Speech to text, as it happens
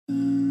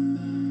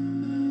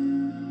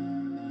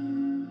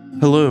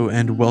Hello,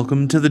 and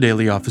welcome to the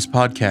Daily Office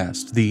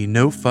Podcast, the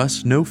No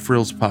Fuss, No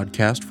Frills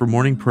podcast for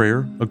morning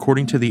prayer,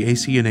 according to the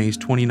ACNA's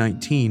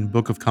 2019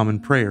 Book of Common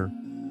Prayer.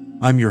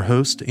 I'm your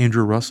host,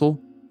 Andrew Russell,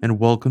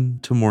 and welcome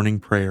to morning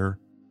prayer.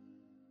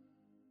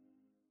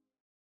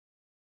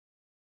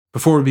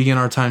 Before we begin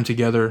our time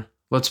together,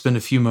 let's spend a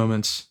few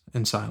moments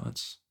in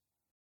silence.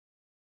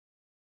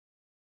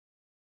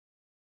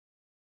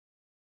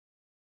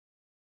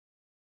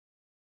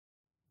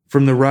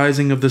 From the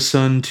rising of the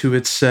sun to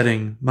its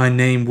setting, my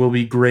name will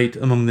be great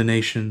among the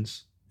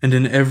nations, and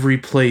in every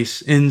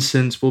place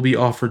incense will be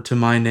offered to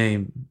my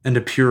name, and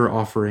a pure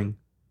offering.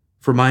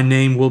 For my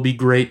name will be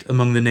great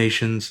among the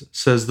nations,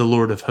 says the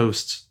Lord of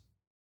hosts.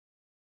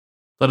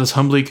 Let us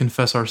humbly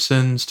confess our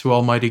sins to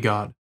Almighty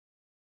God.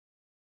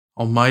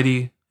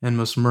 Almighty and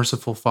most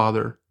merciful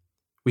Father,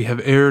 we have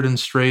erred and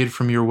strayed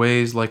from your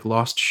ways like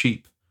lost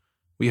sheep.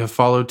 We have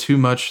followed too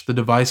much the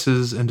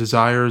devices and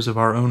desires of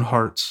our own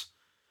hearts.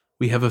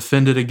 We have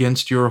offended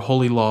against your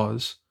holy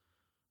laws.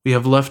 We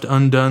have left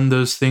undone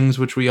those things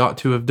which we ought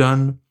to have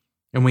done,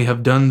 and we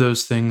have done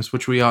those things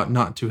which we ought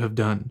not to have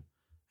done.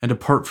 And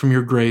apart from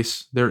your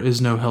grace, there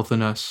is no health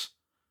in us.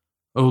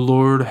 O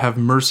Lord, have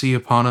mercy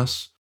upon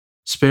us.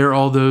 Spare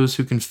all those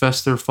who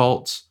confess their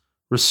faults.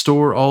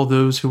 Restore all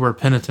those who are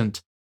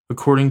penitent,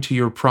 according to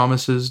your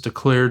promises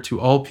declared to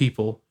all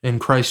people in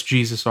Christ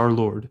Jesus our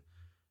Lord.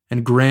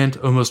 And grant,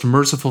 O most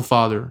merciful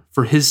Father,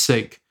 for his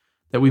sake,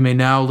 that we may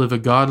now live a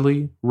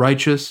godly,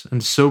 righteous,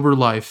 and sober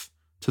life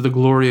to the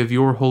glory of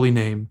your holy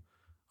name.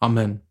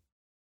 Amen.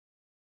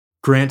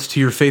 Grant to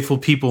your faithful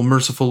people,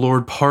 merciful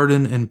Lord,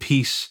 pardon and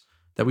peace,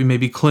 that we may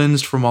be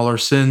cleansed from all our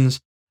sins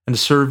and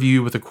serve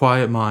you with a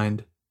quiet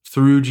mind,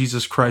 through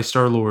Jesus Christ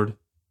our Lord.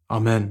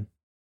 Amen.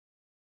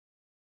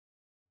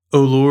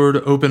 O Lord,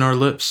 open our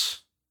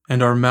lips,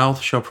 and our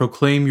mouth shall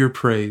proclaim your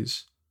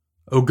praise.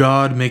 O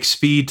God, make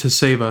speed to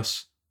save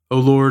us. O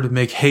Lord,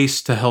 make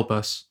haste to help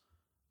us.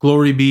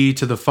 Glory be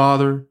to the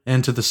Father,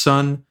 and to the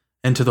Son,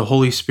 and to the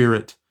Holy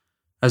Spirit,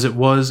 as it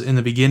was in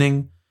the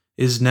beginning,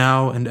 is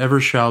now, and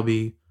ever shall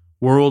be,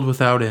 world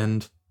without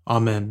end.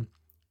 Amen.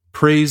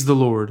 Praise the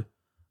Lord.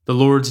 The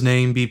Lord's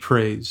name be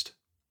praised.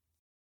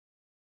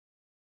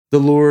 The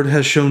Lord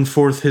has shown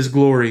forth his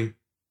glory.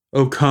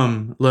 O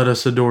come, let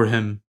us adore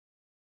him.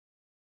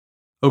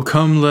 O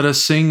come, let us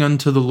sing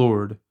unto the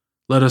Lord.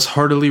 Let us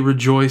heartily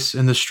rejoice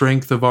in the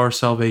strength of our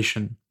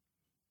salvation.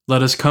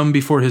 Let us come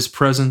before his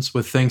presence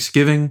with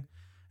thanksgiving,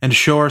 and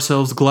show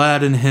ourselves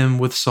glad in him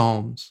with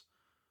psalms.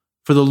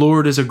 For the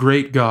Lord is a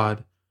great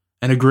God,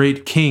 and a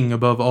great King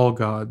above all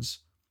gods.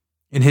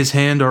 In his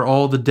hand are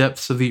all the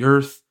depths of the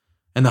earth,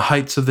 and the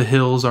heights of the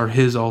hills are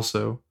his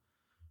also.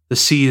 The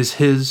sea is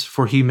his,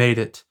 for he made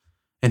it,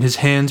 and his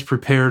hands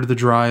prepared the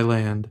dry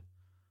land.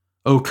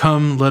 O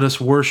come, let us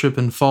worship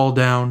and fall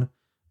down,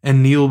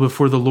 and kneel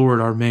before the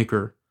Lord our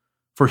Maker.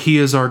 For he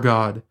is our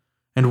God,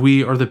 and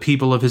we are the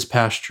people of his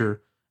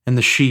pasture, and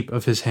the sheep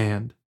of his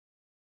hand.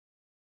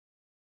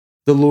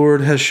 The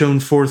Lord has shown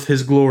forth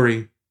his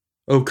glory.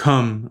 O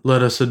come,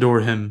 let us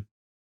adore him.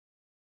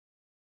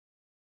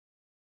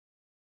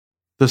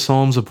 The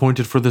Psalms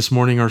appointed for this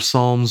morning are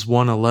Psalms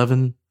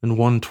 111 and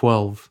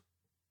 112.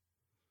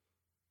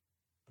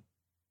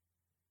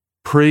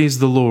 Praise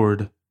the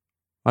Lord.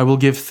 I will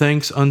give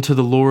thanks unto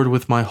the Lord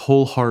with my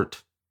whole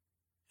heart,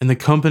 in the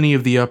company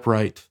of the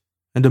upright,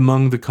 and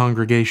among the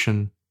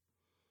congregation.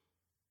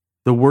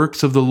 The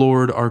works of the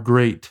Lord are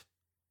great,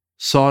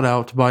 sought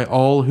out by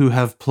all who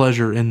have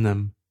pleasure in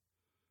them.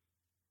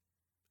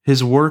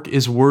 His work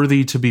is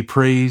worthy to be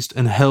praised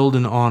and held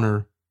in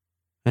honor,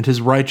 and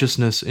his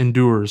righteousness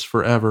endures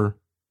forever.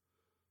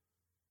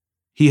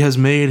 He has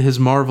made his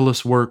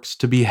marvelous works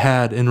to be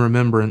had in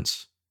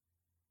remembrance.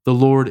 The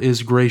Lord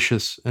is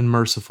gracious and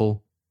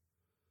merciful.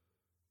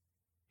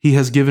 He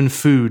has given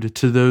food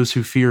to those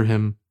who fear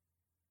him.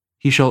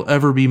 He shall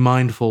ever be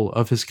mindful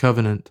of his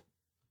covenant.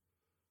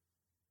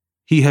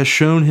 He has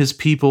shown his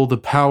people the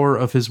power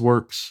of his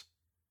works,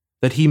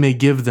 that he may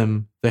give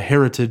them the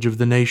heritage of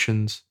the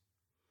nations.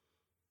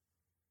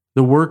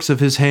 The works of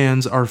his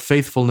hands are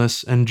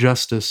faithfulness and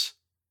justice.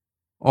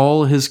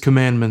 All his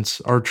commandments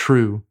are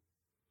true.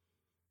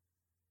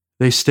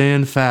 They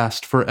stand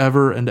fast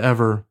forever and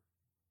ever,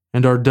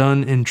 and are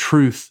done in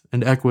truth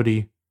and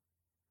equity.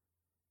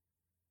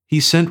 He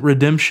sent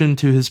redemption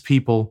to his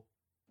people.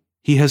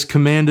 He has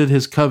commanded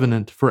his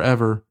covenant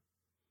forever.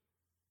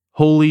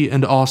 Holy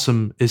and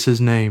awesome is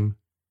his name.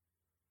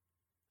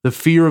 The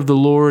fear of the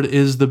Lord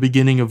is the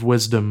beginning of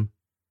wisdom.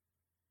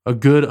 A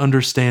good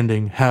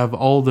understanding have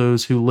all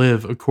those who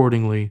live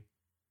accordingly.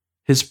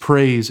 His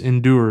praise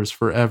endures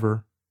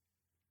forever.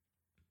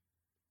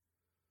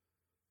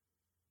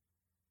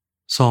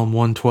 Psalm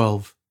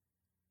 112.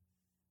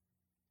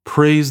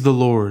 Praise the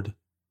Lord.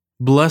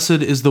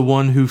 Blessed is the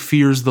one who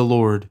fears the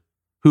Lord,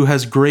 who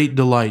has great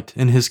delight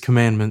in his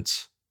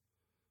commandments.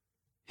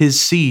 His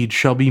seed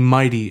shall be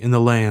mighty in the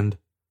land.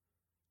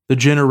 The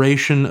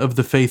generation of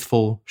the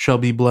faithful shall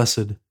be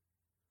blessed.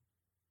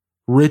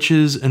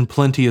 Riches and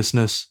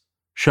plenteousness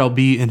shall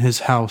be in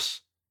his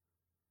house,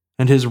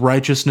 and his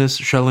righteousness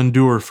shall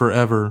endure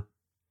forever.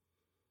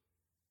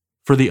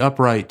 For the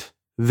upright,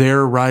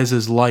 there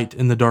rises light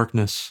in the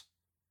darkness.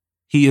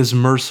 He is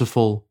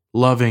merciful,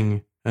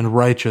 loving, and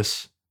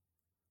righteous.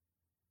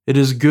 It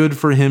is good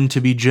for him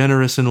to be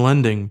generous in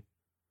lending,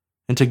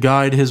 and to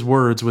guide his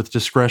words with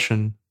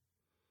discretion.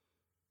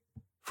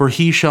 For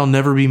he shall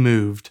never be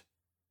moved,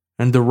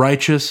 and the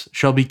righteous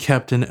shall be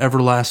kept in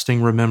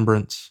everlasting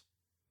remembrance.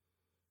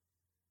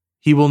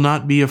 He will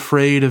not be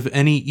afraid of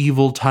any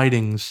evil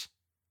tidings,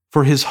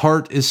 for his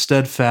heart is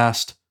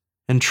steadfast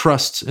and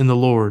trusts in the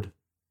Lord.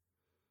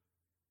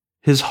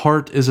 His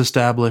heart is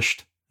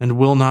established and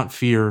will not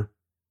fear.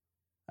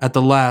 At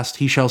the last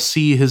he shall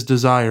see his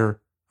desire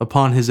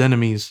upon his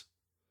enemies.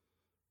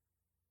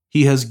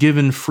 He has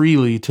given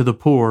freely to the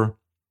poor,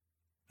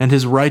 and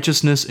his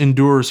righteousness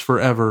endures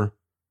forever.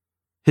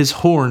 His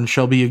horn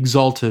shall be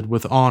exalted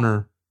with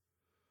honor.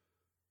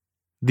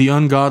 The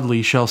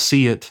ungodly shall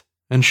see it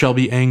and shall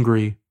be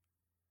angry.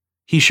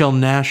 He shall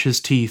gnash his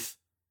teeth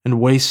and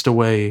waste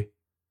away.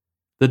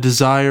 The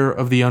desire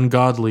of the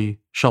ungodly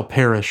shall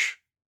perish.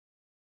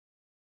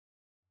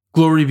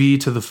 Glory be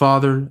to the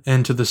Father,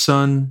 and to the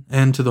Son,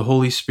 and to the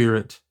Holy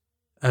Spirit,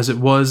 as it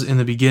was in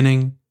the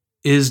beginning,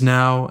 is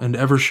now, and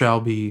ever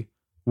shall be,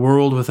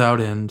 world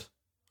without end.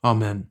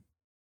 Amen.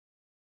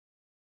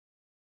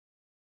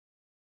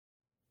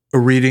 A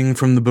reading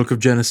from the book of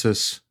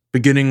Genesis,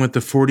 beginning with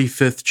the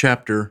 45th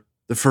chapter,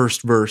 the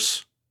first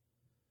verse.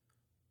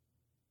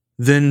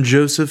 Then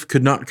Joseph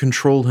could not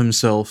control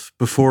himself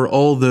before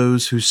all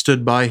those who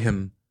stood by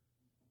him.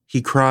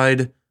 He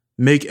cried,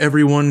 "Make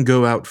everyone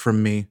go out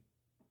from me."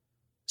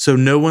 So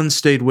no one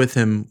stayed with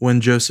him when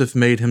Joseph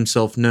made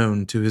himself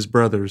known to his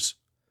brothers.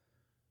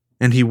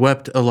 And he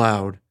wept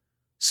aloud,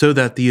 so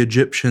that the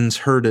Egyptians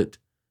heard it,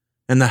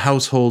 and the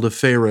household of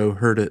Pharaoh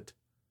heard it.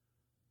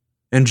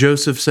 And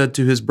Joseph said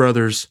to his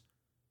brothers,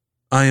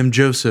 "I am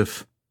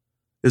Joseph.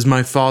 Is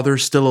my father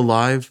still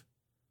alive?"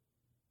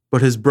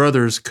 But his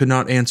brothers could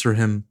not answer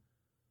him,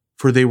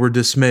 for they were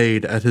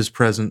dismayed at his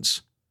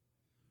presence.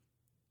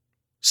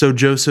 So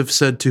Joseph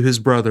said to his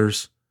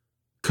brothers,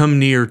 "Come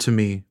near to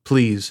me,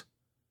 please."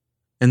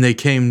 And they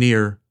came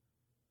near.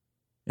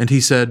 And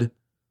he said,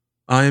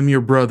 "I am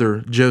your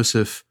brother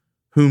Joseph,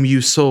 whom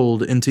you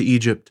sold into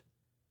Egypt.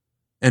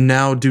 And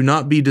now do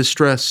not be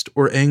distressed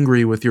or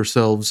angry with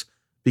yourselves,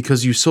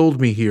 because you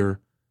sold me here,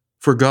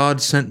 for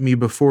God sent me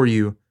before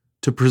you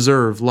to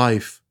preserve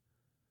life.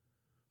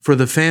 For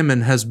the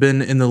famine has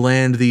been in the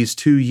land these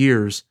 2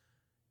 years,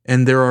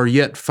 and there are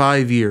yet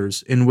 5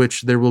 years in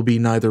which there will be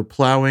neither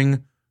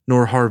plowing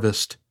nor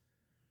harvest.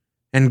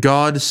 And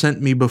God sent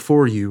me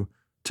before you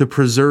to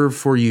preserve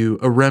for you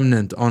a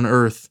remnant on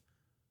earth,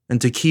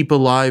 and to keep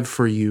alive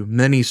for you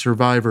many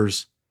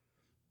survivors.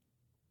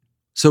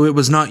 So it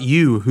was not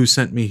you who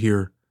sent me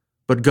here,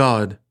 but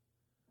God.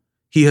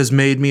 He has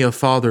made me a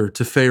father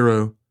to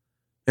Pharaoh,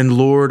 and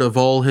lord of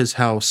all his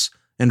house,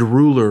 and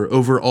ruler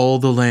over all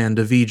the land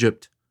of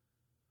Egypt.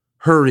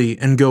 Hurry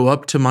and go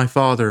up to my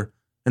father,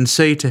 and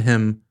say to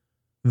him,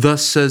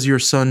 'Thus says your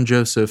son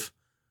Joseph,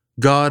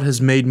 God has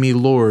made me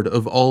lord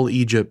of all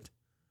Egypt.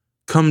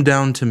 Come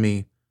down to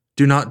me,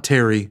 do not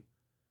tarry.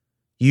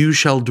 You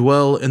shall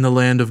dwell in the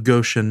land of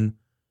Goshen,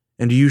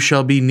 and you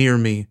shall be near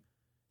me,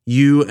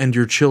 you and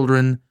your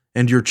children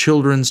and your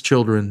children's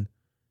children,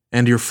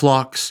 and your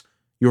flocks,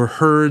 your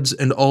herds,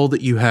 and all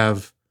that you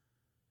have.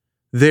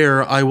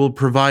 There I will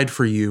provide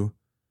for you,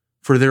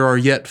 for there are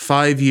yet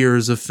 5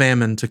 years of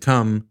famine to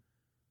come,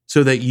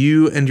 so that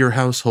you and your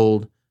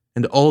household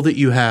and all that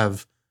you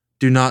have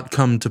do not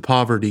come to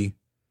poverty.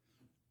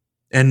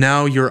 And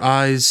now your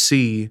eyes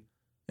see,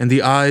 and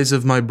the eyes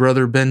of my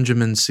brother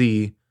Benjamin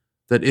see,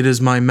 that it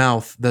is my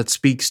mouth that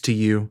speaks to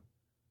you.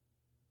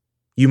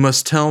 You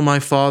must tell my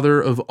father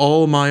of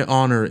all my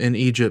honor in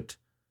Egypt,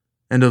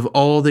 and of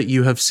all that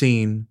you have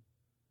seen.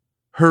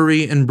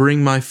 Hurry and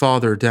bring my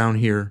father down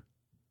here."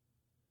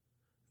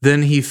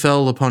 Then he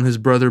fell upon his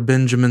brother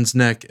Benjamin's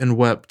neck and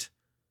wept,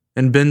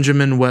 and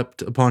Benjamin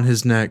wept upon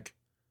his neck.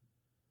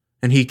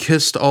 And he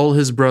kissed all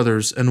his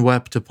brothers and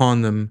wept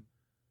upon them.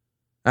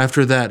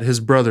 After that his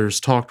brothers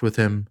talked with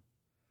him.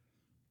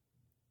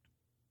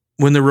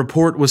 When the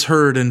report was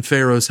heard in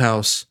Pharaoh's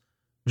house,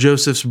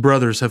 "Joseph's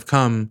brothers have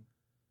come,"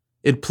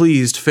 it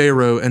pleased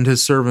Pharaoh and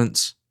his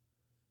servants.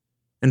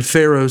 And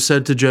Pharaoh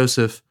said to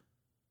Joseph,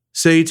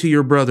 "Say to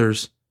your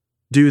brothers,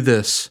 'Do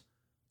this,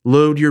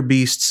 load your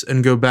beasts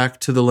and go back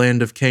to the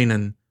land of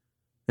Canaan,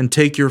 and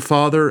take your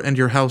father and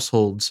your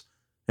households,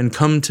 and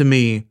come to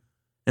me,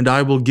 and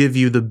I will give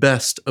you the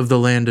best of the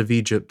land of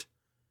Egypt,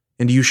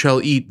 and you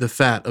shall eat the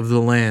fat of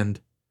the land.'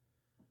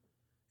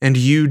 And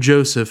you,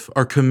 Joseph,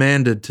 are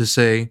commanded to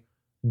say,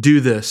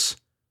 'Do this,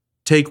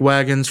 take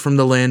wagons from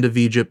the land of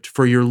Egypt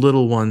for your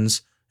little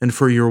ones and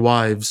for your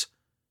wives,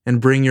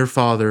 and bring your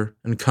father,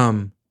 and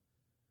come.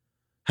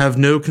 Have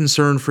no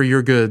concern for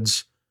your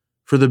goods,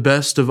 for the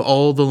best of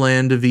all the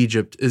land of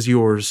Egypt is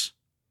yours.'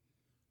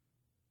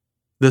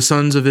 The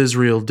sons of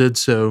Israel did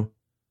so,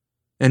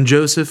 and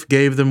Joseph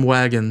gave them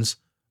wagons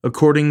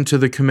according to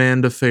the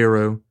command of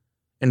Pharaoh,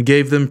 and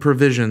gave them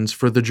provisions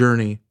for the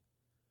journey.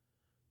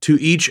 To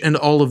each and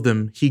all of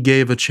them he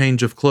gave a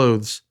change of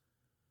clothes,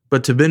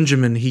 but to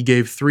Benjamin he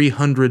gave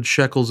 300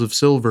 shekels of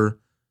silver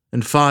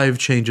and 5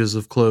 changes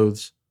of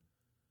clothes.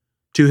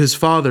 To his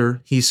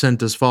father he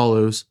sent as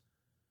follows: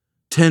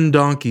 10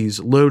 donkeys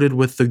loaded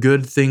with the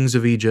good things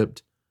of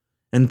Egypt,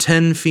 and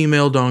 10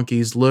 female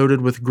donkeys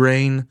loaded with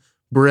grain,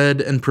 bread,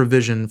 and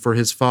provision for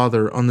his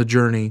father on the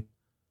journey.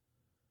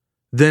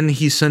 Then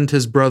he sent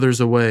his brothers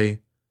away,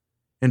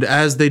 and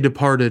as they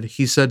departed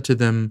he said to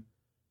them,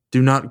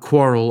 "Do not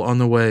quarrel on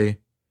the way."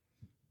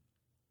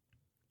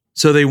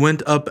 So they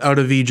went up out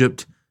of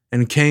Egypt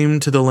and came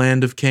to the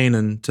land of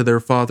Canaan to their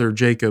father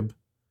Jacob.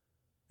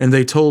 And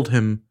they told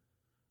him,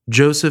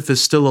 "Joseph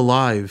is still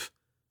alive,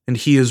 and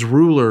he is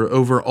ruler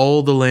over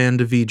all the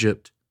land of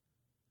Egypt."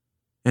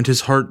 And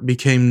his heart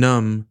became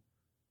numb,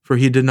 for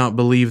he did not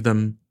believe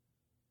them.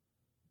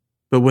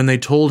 But when they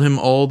told him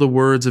all the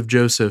words of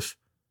Joseph,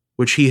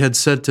 which he had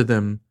said to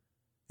them,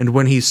 and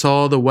when he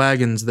saw the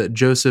wagons that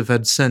Joseph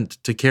had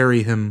sent to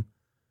carry him,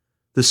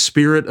 the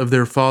spirit of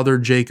their father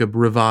Jacob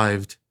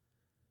revived.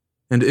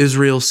 And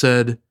Israel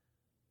said,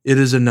 "It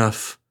is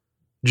enough.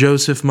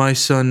 Joseph my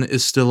son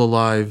is still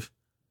alive.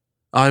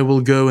 I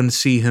will go and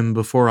see him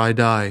before I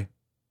die."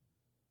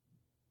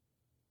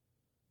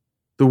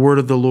 The word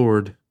of the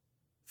Lord.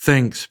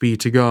 Thanks be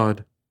to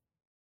God.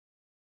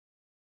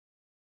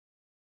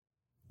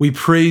 We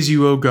praise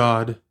you, O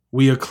God.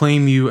 We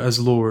acclaim you as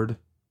Lord.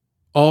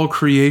 All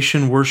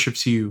creation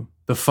worships you,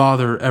 the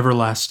Father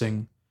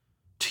everlasting.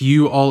 To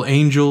you all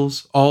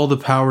angels, all the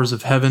powers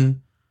of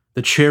heaven,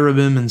 the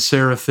cherubim and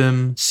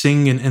seraphim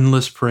sing in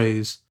endless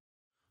praise.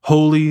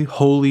 Holy,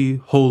 holy,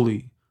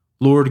 holy,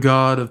 Lord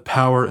God of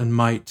power and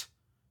might.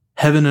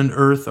 Heaven and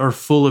earth are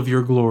full of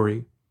your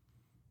glory.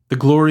 The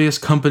glorious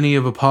company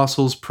of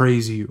apostles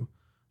praise you.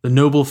 The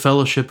noble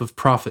fellowship of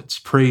prophets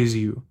praise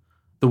you.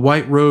 The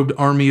white-robed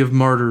army of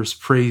martyrs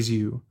praise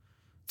you.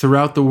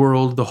 Throughout the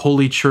world, the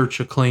Holy Church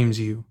acclaims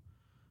you.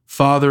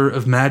 Father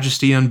of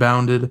majesty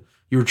unbounded,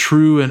 your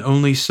true and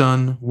only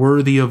Son,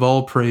 worthy of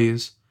all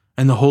praise,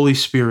 and the Holy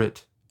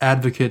Spirit,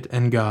 advocate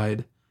and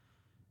guide.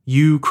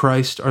 You,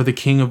 Christ, are the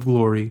King of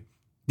glory,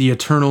 the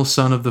eternal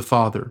Son of the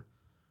Father.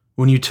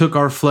 When you took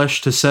our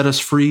flesh to set us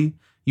free,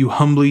 you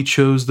humbly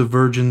chose the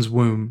Virgin's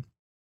womb.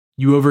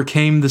 You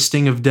overcame the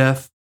sting of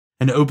death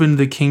and opened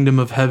the kingdom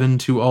of heaven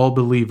to all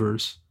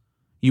believers.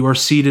 You are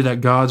seated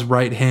at God's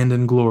right hand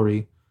in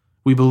glory.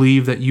 We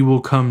believe that you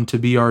will come to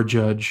be our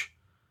judge.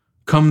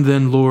 Come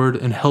then, Lord,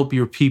 and help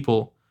your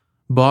people,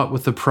 bought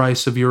with the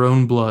price of your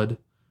own blood,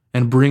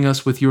 and bring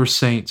us with your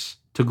saints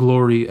to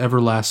glory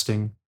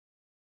everlasting.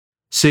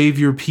 Save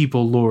your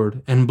people,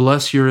 Lord, and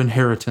bless your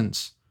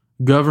inheritance.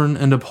 Govern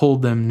and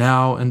uphold them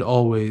now and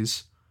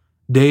always.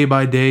 Day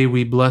by day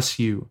we bless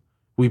you.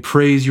 We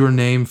praise your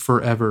name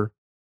forever.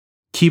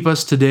 Keep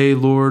us today,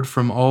 Lord,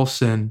 from all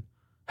sin.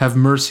 Have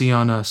mercy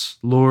on us,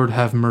 Lord,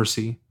 have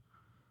mercy.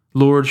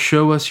 Lord,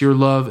 show us your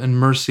love and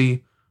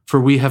mercy, for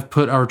we have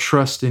put our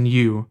trust in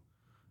you.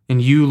 In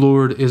you,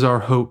 Lord, is our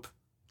hope.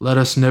 Let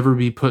us never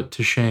be put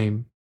to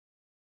shame.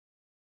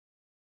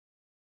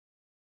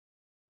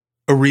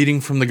 A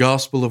reading from the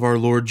Gospel of our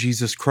Lord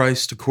Jesus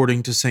Christ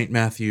according to St.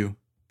 Matthew,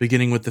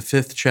 beginning with the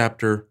 5th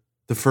chapter,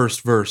 the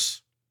 1st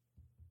verse.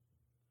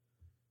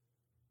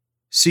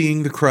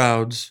 Seeing the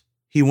crowds,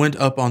 he went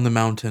up on the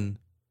mountain,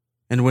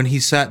 and when he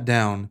sat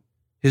down,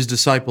 his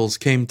disciples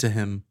came to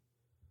him.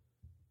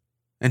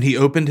 And he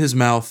opened his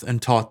mouth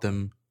and taught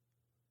them,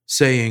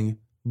 saying,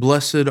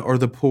 "Blessed are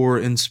the poor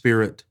in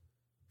spirit,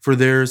 for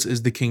theirs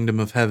is the kingdom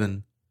of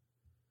heaven.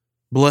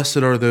 Blessed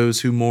are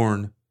those who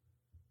mourn,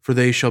 for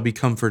they shall be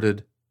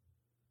comforted.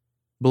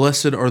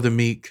 Blessed are the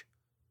meek,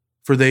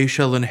 for they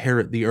shall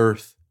inherit the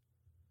earth.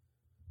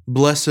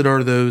 Blessed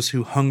are those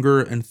who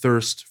hunger and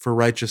thirst for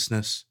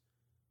righteousness,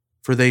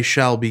 for they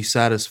shall be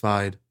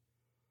satisfied.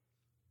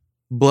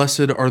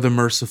 Blessed are the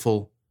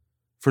merciful,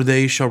 for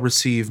they shall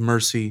receive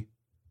mercy.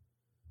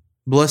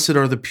 Blessed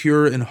are the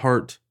pure in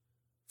heart,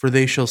 for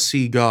they shall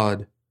see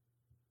God.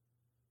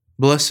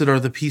 Blessed are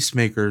the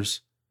peacemakers,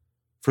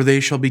 for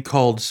they shall be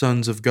called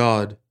sons of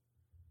God.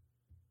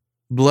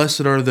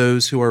 Blessed are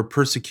those who are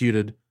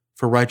persecuted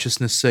for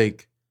righteousness'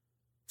 sake,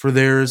 for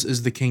theirs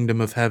is the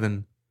kingdom of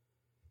heaven.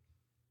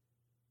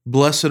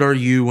 Blessed are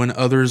you when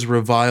others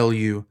revile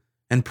you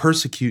and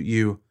persecute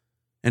you,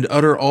 and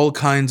utter all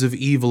kinds of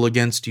evil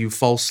against you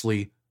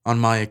falsely on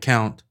my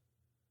account.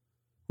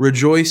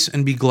 Rejoice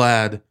and be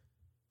glad,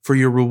 for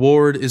your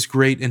reward is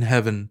great in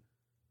heaven,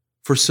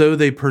 for so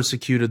they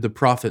persecuted the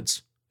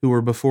prophets who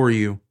were before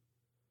you.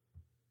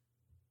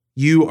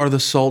 You are the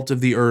salt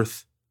of the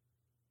earth,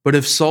 but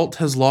if salt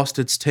has lost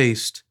its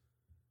taste,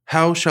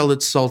 how shall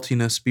its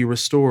saltiness be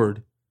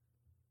restored?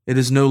 It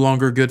is no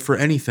longer good for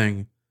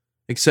anything,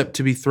 except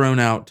to be thrown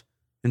out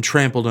and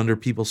trampled under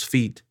people's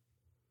feet.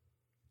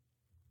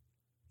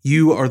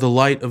 You are the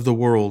light of the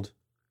world.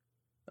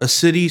 A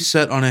city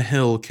set on a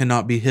hill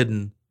cannot be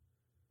hidden.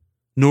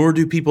 Nor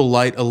do people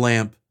light a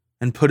lamp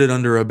and put it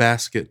under a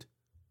basket,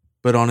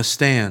 but on a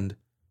stand,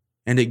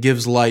 and it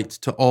gives light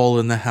to all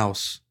in the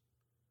house.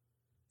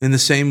 In the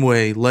same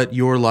way, let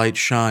your light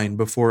shine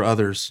before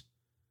others,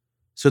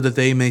 so that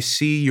they may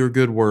see your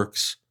good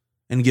works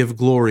and give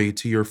glory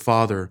to your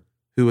Father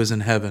who is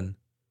in heaven.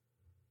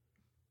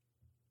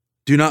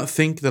 Do not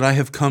think that I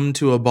have come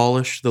to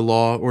abolish the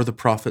law or the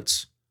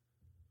prophets.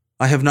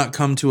 I have not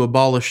come to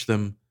abolish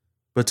them,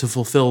 but to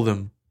fulfill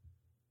them.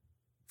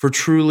 For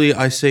truly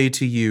I say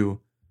to you,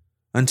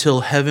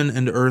 until heaven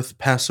and earth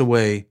pass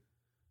away,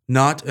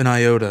 not an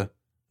iota,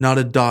 not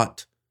a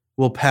dot,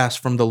 will pass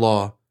from the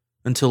law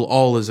until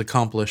all is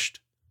accomplished.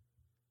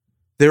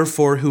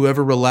 Therefore,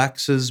 whoever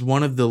relaxes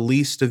one of the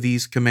least of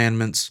these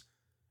commandments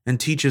and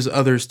teaches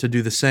others to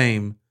do the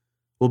same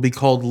will be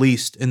called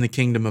least in the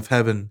kingdom of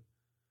heaven.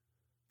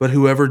 But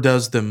whoever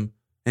does them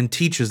and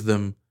teaches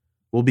them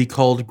will be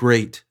called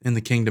great in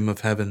the kingdom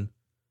of heaven.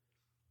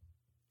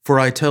 For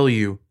I tell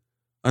you,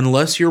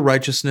 unless your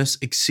righteousness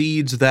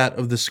exceeds that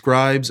of the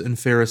scribes and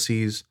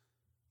Pharisees,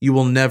 you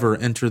will never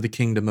enter the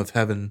kingdom of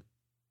heaven.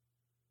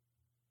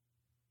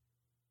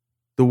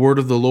 The word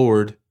of the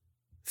Lord.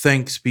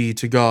 Thanks be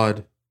to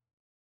God.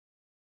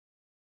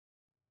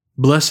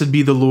 Blessed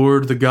be the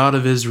Lord, the God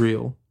of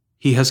Israel.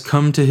 He has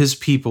come to his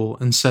people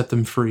and set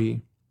them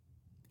free.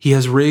 He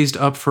has raised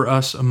up for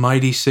us a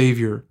mighty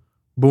Savior,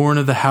 born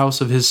of the house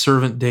of his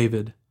servant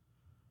David.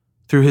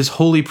 Through his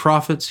holy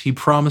prophets he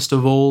promised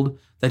of old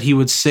that he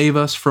would save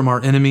us from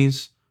our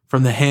enemies,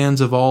 from the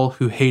hands of all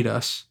who hate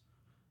us.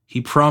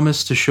 He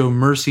promised to show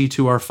mercy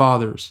to our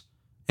fathers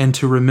and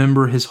to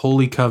remember his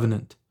holy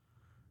covenant.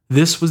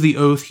 This was the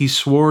oath he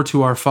swore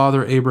to our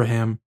father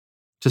Abraham,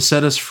 to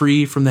set us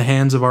free from the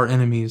hands of our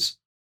enemies,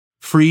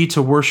 free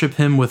to worship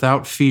him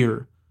without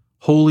fear,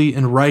 holy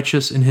and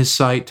righteous in his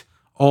sight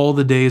all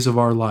the days of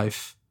our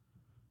life.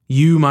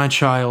 You, my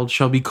child,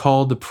 shall be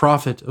called the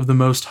prophet of the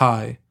Most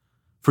High,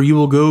 for you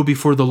will go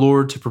before the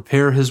Lord to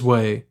prepare his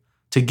way,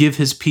 to give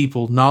his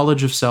people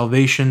knowledge of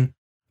salvation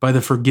by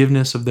the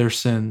forgiveness of their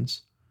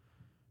sins.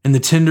 In the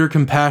tender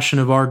compassion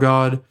of our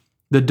God,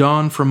 the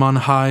dawn from on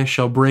high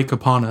shall break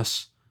upon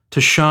us, to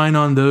shine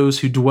on those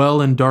who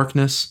dwell in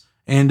darkness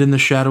and in the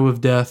shadow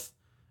of death,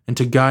 and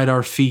to guide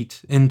our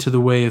feet into the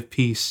way of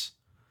peace.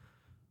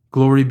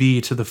 Glory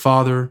be to the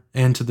Father,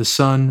 and to the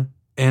Son,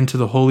 and to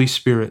the Holy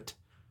Spirit,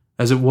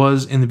 as it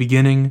was in the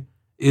beginning,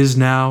 is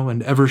now,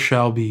 and ever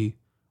shall be,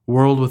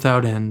 world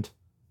without end.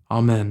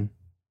 Amen.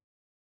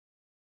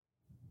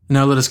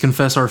 Now let us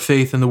confess our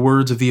faith in the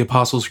words of the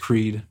Apostles'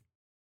 Creed.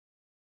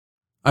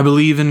 I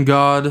believe in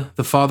God,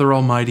 the Father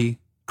Almighty,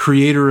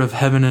 creator of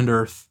heaven and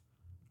earth.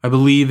 I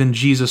believe in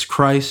Jesus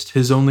Christ,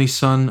 his only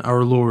Son,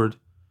 our Lord.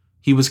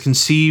 He was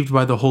conceived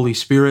by the Holy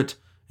Spirit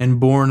and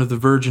born of the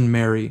Virgin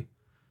Mary.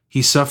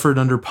 He suffered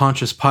under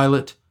Pontius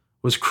Pilate,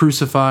 was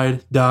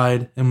crucified,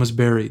 died, and was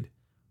buried.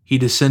 He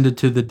descended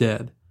to the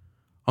dead.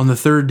 On the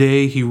third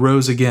day he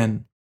rose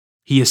again.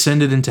 He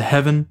ascended into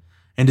heaven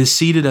and is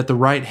seated at the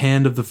right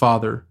hand of the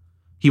Father.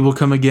 He will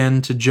come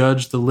again to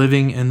judge the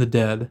living and the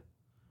dead.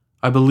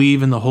 I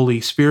believe in the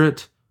Holy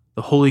Spirit,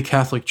 the Holy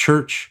Catholic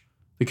Church,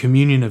 the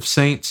communion of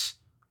saints,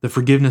 the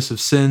forgiveness of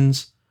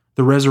sins,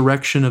 the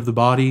resurrection of the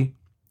body,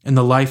 and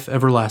the life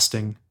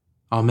everlasting.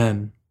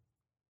 Amen.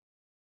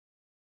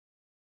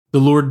 The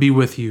Lord be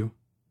with you,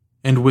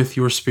 and with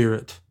your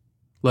spirit.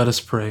 Let us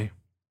pray.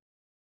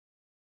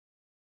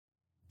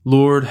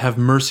 Lord, have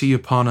mercy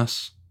upon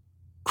us.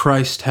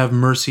 Christ, have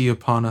mercy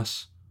upon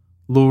us.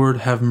 Lord,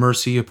 have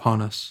mercy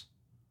upon us.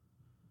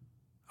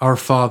 Our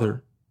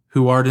Father,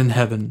 who art in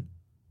heaven,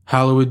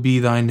 hallowed be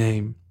thy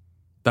name.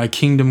 Thy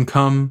kingdom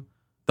come,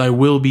 thy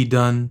will be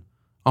done,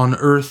 on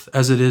earth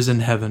as it is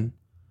in heaven.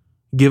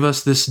 Give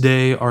us this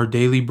day our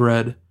daily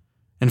bread,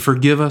 and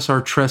forgive us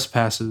our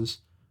trespasses,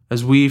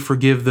 as we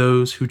forgive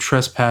those who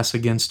trespass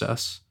against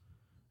us.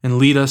 And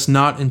lead us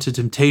not into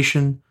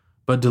temptation,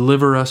 but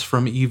deliver us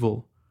from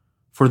evil.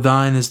 For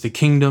thine is the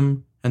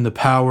kingdom, and the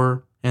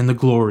power, and the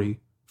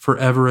glory,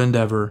 forever and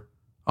ever.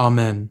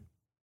 Amen.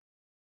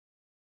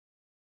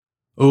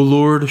 O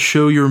Lord,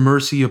 show your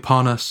mercy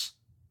upon us,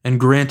 and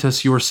grant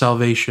us your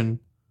salvation.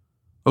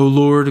 O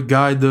Lord,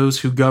 guide those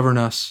who govern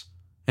us,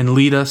 and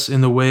lead us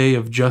in the way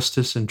of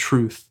justice and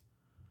truth.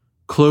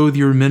 Clothe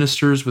your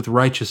ministers with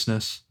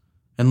righteousness,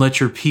 and let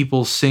your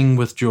people sing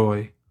with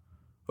joy.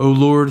 O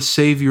Lord,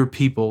 save your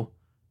people,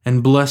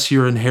 and bless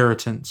your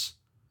inheritance.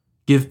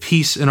 Give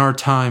peace in our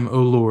time,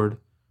 O Lord,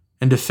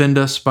 and defend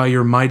us by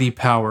your mighty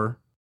power.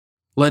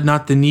 Let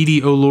not the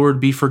needy, O Lord,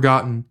 be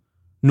forgotten,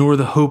 nor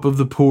the hope of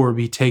the poor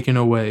be taken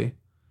away.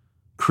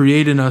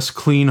 Create in us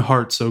clean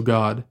hearts, O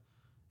God,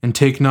 and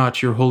take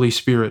not your Holy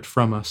Spirit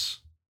from us.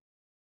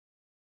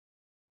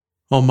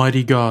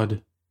 Almighty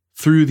God,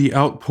 through the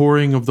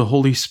outpouring of the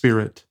Holy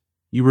Spirit,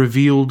 you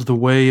revealed the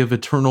way of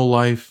eternal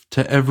life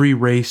to every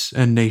race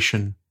and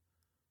nation.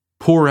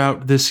 Pour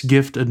out this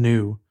gift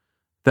anew,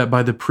 that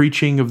by the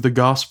preaching of the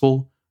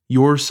gospel,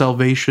 your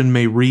salvation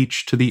may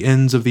reach to the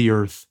ends of the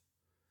earth.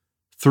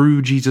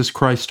 Through Jesus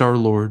Christ our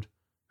Lord,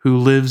 who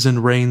lives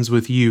and reigns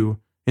with you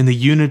in the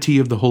unity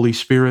of the Holy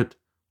Spirit,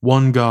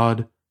 one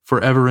God,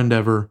 forever and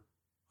ever.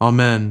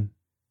 Amen.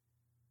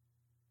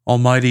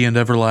 Almighty and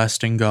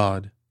everlasting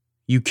God,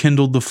 you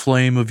kindled the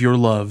flame of your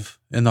love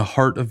in the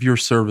heart of your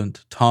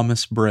servant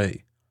Thomas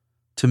Bray,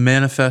 to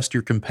manifest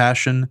your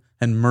compassion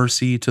and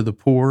mercy to the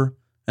poor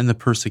and the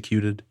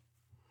persecuted.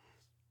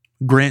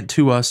 Grant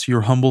to us,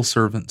 your humble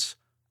servants,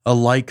 a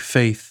like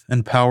faith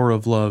and power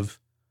of love,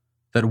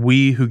 that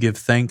we who give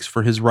thanks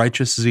for his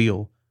righteous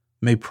zeal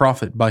may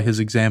profit by his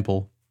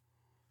example.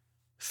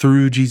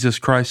 Through Jesus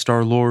Christ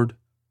our Lord,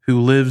 who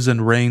lives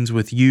and reigns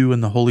with you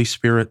in the Holy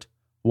Spirit,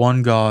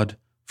 one God,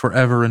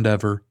 forever and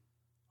ever.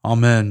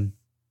 Amen.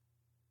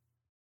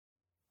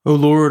 O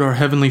Lord, our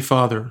heavenly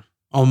Father,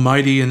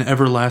 almighty and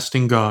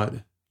everlasting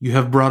God, you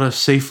have brought us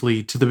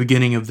safely to the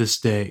beginning of this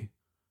day.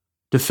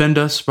 Defend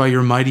us by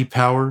your mighty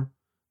power,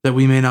 that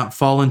we may not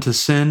fall into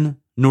sin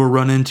nor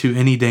run into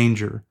any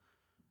danger,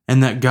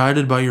 and that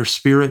guided by your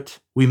Spirit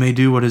we may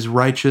do what is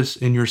righteous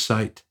in your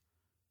sight.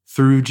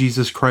 Through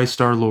Jesus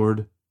Christ our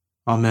Lord.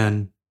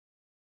 Amen.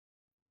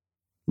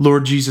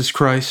 Lord Jesus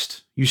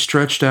Christ, you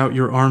stretched out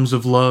your arms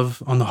of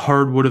love on the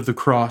hard wood of the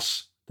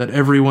cross, that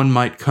everyone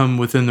might come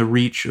within the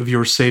reach of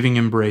your saving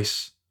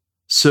embrace.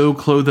 So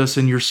clothe us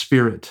in your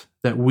Spirit,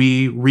 that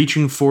we,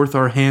 reaching forth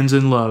our hands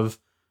in love,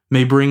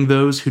 may bring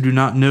those who do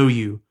not know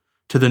you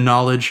to the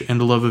knowledge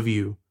and love of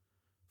you,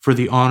 for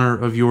the honor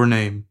of your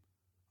name.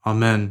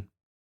 Amen.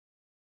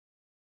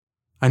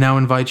 I now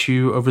invite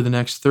you over the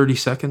next 30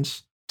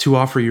 seconds to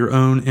offer your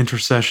own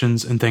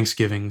intercessions and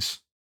thanksgivings.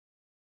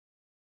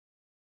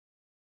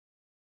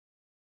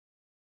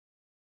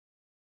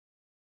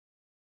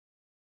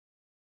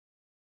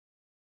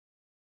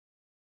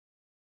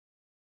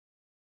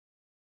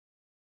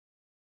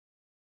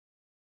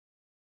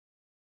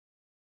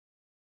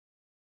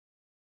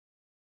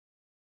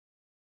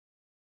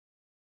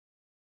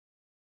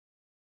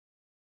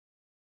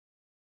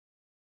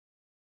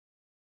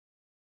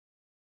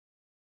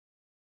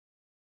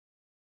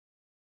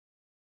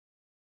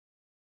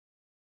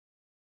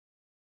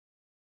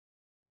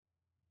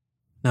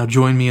 Now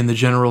join me in the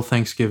general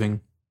thanksgiving.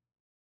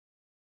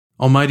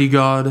 Almighty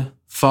God,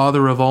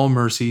 Father of all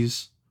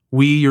mercies,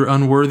 we, your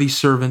unworthy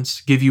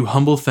servants, give you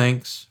humble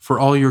thanks for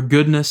all your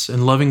goodness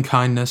and loving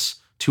kindness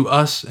to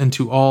us and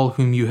to all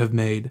whom you have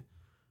made.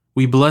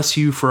 We bless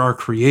you for our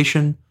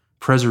creation,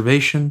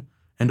 preservation,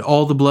 and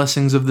all the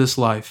blessings of this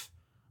life,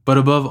 but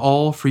above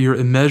all for your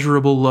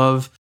immeasurable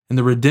love and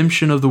the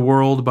redemption of the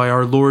world by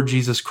our Lord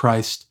Jesus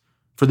Christ,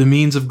 for the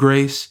means of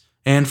grace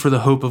and for the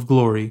hope of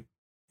glory.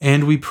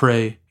 And we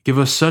pray, give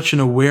us such an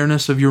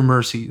awareness of your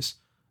mercies,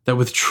 that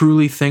with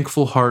truly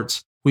thankful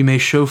hearts we may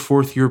show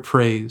forth your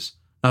praise,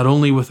 not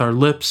only with our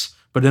lips,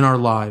 but in our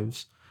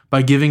lives,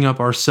 by giving up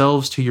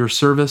ourselves to your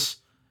service,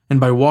 and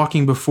by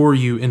walking before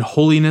you in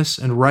holiness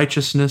and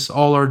righteousness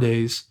all our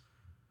days.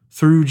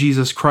 Through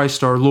Jesus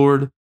Christ our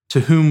Lord,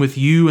 to whom with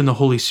you and the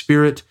Holy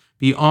Spirit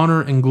be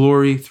honor and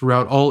glory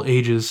throughout all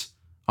ages.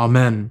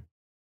 Amen.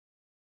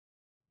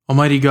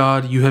 Almighty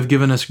God, you have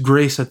given us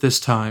grace at this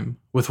time,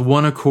 with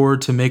one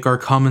accord to make our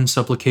common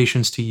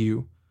supplications to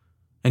you.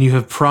 And you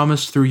have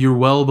promised through your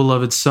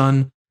well-beloved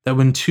Son that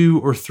when 2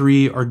 or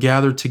 3 are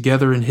gathered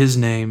together in his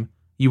name,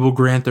 you will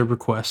grant their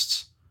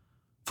requests.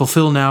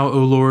 Fulfill now, O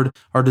Lord,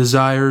 our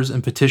desires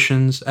and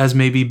petitions as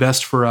may be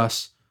best for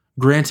us,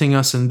 granting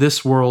us in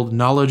this world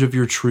knowledge of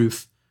your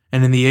truth,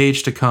 and in the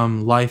age to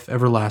come life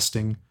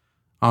everlasting.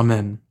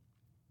 Amen.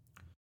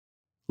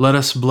 Let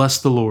us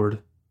bless the Lord.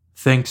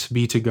 Thanks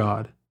be to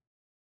God.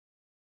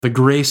 The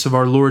grace of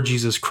our Lord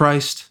Jesus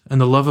Christ, and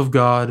the love of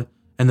God,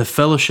 and the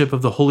fellowship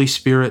of the Holy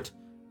Spirit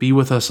be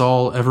with us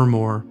all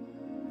evermore.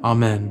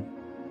 Amen.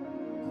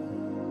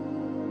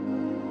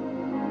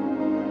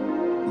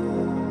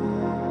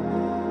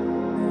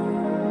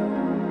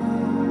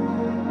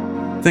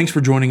 Thanks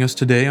for joining us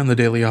today on the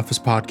Daily Office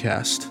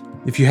Podcast.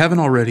 If you haven't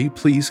already,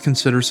 please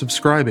consider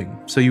subscribing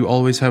so you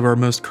always have our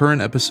most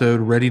current episode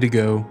ready to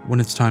go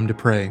when it's time to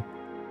pray.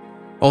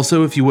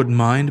 Also, if you wouldn't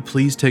mind,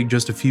 please take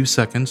just a few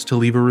seconds to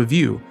leave a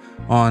review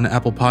on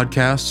Apple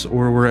Podcasts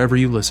or wherever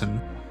you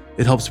listen.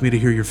 It helps me to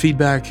hear your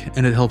feedback,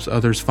 and it helps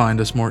others find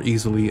us more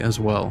easily as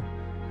well.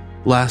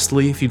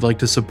 Lastly, if you'd like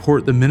to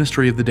support the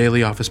ministry of the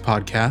Daily Office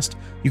Podcast,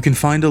 you can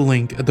find a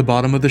link at the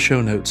bottom of the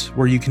show notes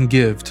where you can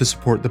give to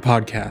support the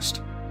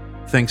podcast.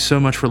 Thanks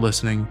so much for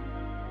listening.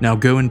 Now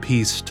go in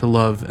peace to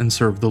love and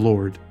serve the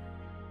Lord.